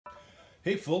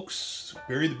Hey folks,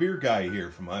 Barry the Beer Guy here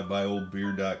from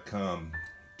Ibuyoldbeer.com.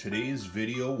 Today's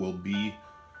video will be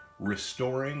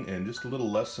restoring and just a little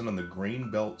lesson on the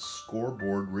Grain Belt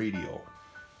Scoreboard radio.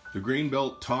 The Grain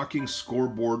Belt Talking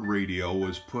Scoreboard radio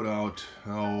was put out,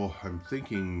 I'm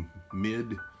thinking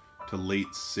mid to late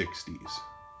 60s.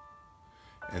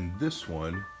 And this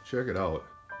one, check it out,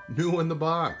 new in the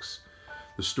box.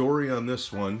 The story on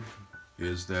this one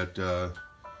is that a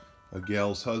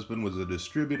gal's husband was a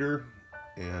distributor,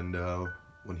 and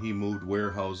when he moved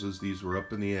warehouses, these were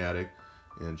up in the attic,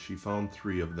 and she found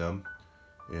 3 of them,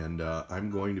 and I'm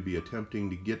going to be attempting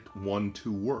to get one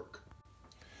to work.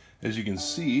 As you can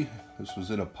see, this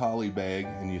was in a poly bag,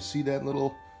 and you see that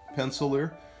little pencil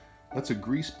there? That's a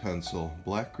grease pencil,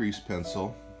 black grease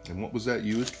pencil. And what was that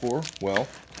used for? Well,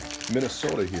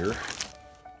 Minnesota here,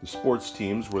 the sports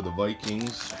teams were the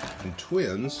Vikings and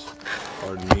Twins,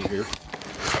 pardon me here.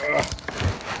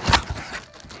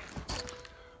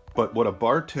 But what a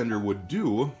bartender would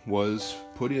do was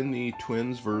put in the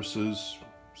Twins versus,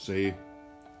 say,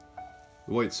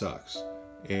 the White Sox.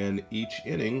 And each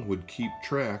inning would keep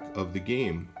track of the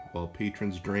game while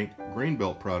patrons drank Grain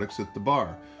Belt products at the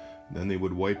bar. Then they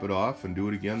would wipe it off and do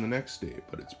it again the next day.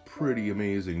 But it's pretty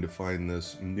amazing to find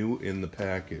this new in the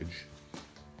package.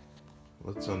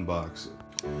 Let's unbox it.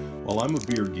 Well, I'm a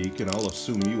beer geek, and I'll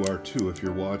assume you are too if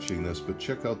you're watching this, but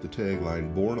check out the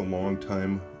tagline, born a long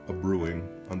time of brewing,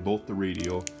 on both the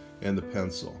radio and the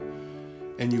pencil.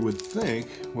 And you would think,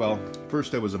 well,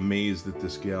 first I was amazed that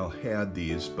this gal had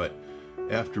these, but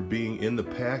after being in the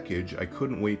package, I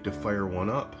couldn't wait to fire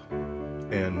one up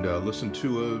and listen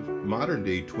to a modern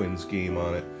day Twins game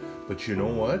on it. But you know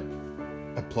what?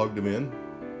 I plugged them in.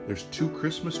 There's 2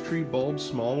 Christmas tree bulbs,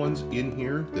 small ones, in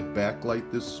here that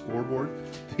backlight this scoreboard.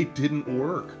 They didn't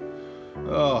work.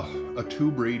 Oh, a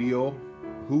tube radio.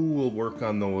 Who will work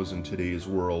on those in today's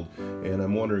world? And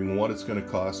I'm wondering what it's going to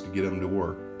cost to get them to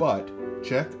work. But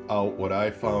check out what I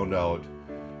found out.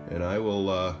 And I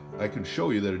can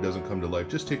show you that it doesn't come to life.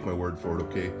 Just take my word for it,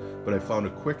 okay? But I found a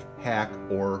quick hack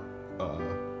or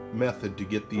method to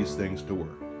get these things to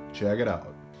work. Check it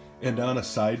out. And on a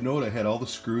side note, I had all the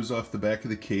screws off the back of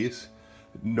the case.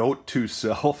 Note to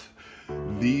self,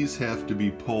 these have to be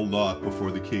pulled off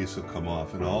before the case will come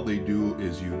off. And all they do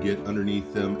is you get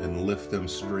underneath them and lift them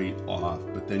straight off,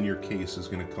 but then your case is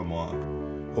going to come off.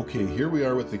 Okay, here we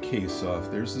are with the case off.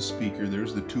 There's the speaker,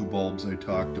 there's the 2 bulbs I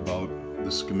talked about,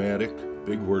 the schematic,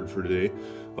 big word for today,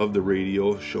 of the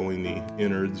radio showing the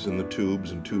innards and the tubes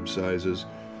and tube sizes.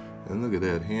 And look at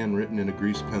that, handwritten in a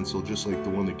grease pencil just like the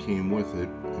one that came with it.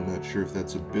 I'm not sure if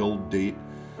that's a build date,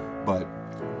 but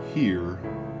here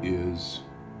is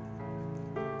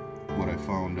what I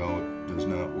found out does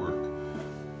not work.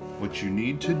 What you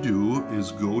need to do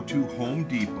is go to Home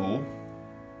Depot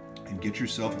and get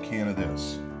yourself a can of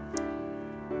this.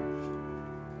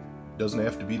 Doesn't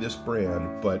have to be this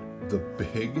brand, but the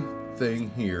big thing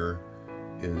here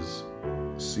is,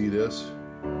 see this?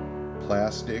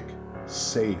 Plastic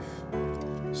safe.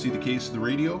 See the case of the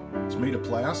radio? It's made of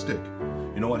plastic.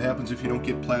 You know what happens if you don't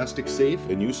get plastic safe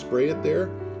and you spray it there?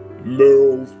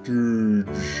 Meltage.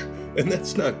 And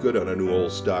that's not good on a new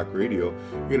old stock radio.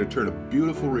 You're going to turn a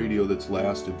beautiful radio that's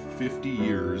lasted 50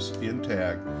 years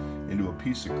intact into a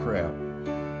piece of crap.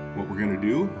 What we're going to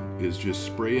do is just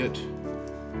spray it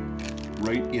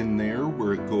right in there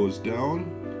where it goes down,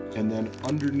 and then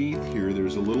underneath here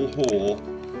there's a little hole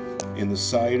in the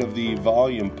side of the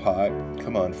volume pot.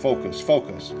 Come on, focus,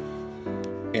 focus.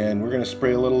 And we're going to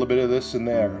spray a little bit of this in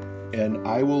there. And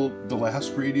the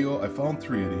last radio, I found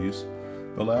 3 of these.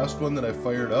 The last one that I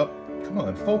fired up, come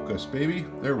on, focus, baby.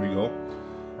 There we go.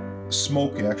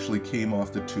 Smoke actually came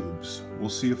off the tubes. We'll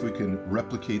see if we can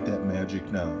replicate that magic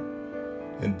now.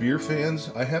 And beer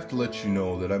fans, I have to let you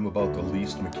know that I'm about the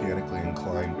least mechanically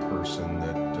inclined person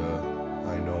that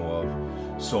I know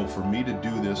of. So for me to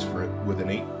do this with an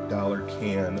 $8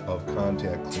 can of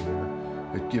contact cleaner,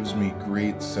 it gives me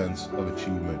great sense of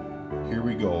achievement. Here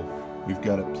we go. We've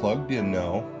got it plugged in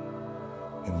now,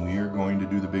 and we are going to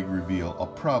do the big reveal. I'll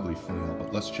probably fail,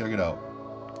 but let's check it out.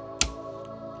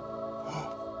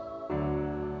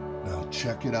 Now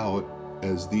check it out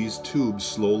as these tubes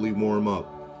slowly warm up.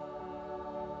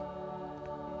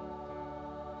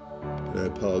 And I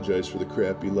apologize for the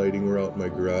crappy lighting. We're out in my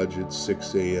garage at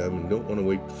 6 a.m. and don't want to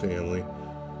wake the family.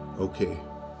 Okay.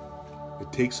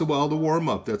 It takes a while to warm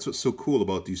up. That's what's so cool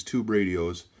about these tube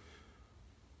radios.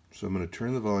 So I'm going to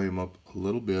turn the volume up a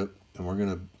little bit, and we're going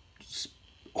to...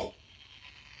 Oh.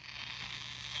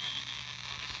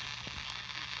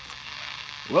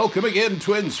 Welcome again,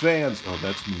 Twins fans. Oh,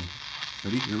 that's me.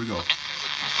 Ready? Here we go.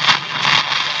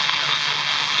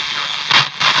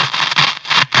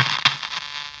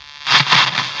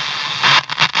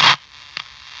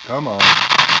 Come on.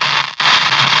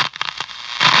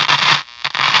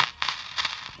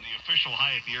 Official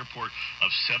high at the airport of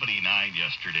 79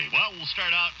 yesterday. Well, we'll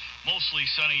start out mostly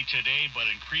sunny today, but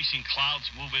increasing clouds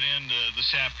moving in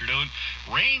this afternoon.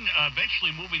 Rain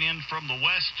eventually moving in from the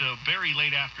west very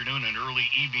late afternoon and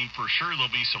early evening. For sure, there'll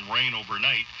be some rain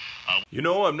overnight. You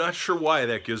know, I'm not sure why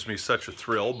that gives me such a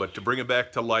thrill, but to bring it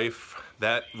back to life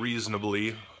that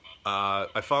reasonably,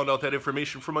 I found out that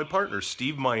information from my partner,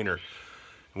 Steve Miner.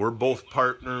 We're both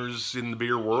partners in the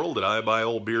beer world at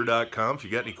ibuyoldbeer.com. If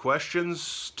you got any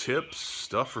questions, tips,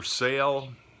 stuff for sale,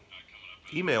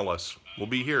 email us. We'll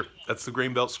be here. That's the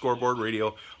Grain Belt Scoreboard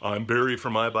Radio. I'm Barry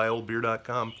from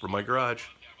ibuyoldbeer.com from my garage.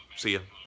 See ya.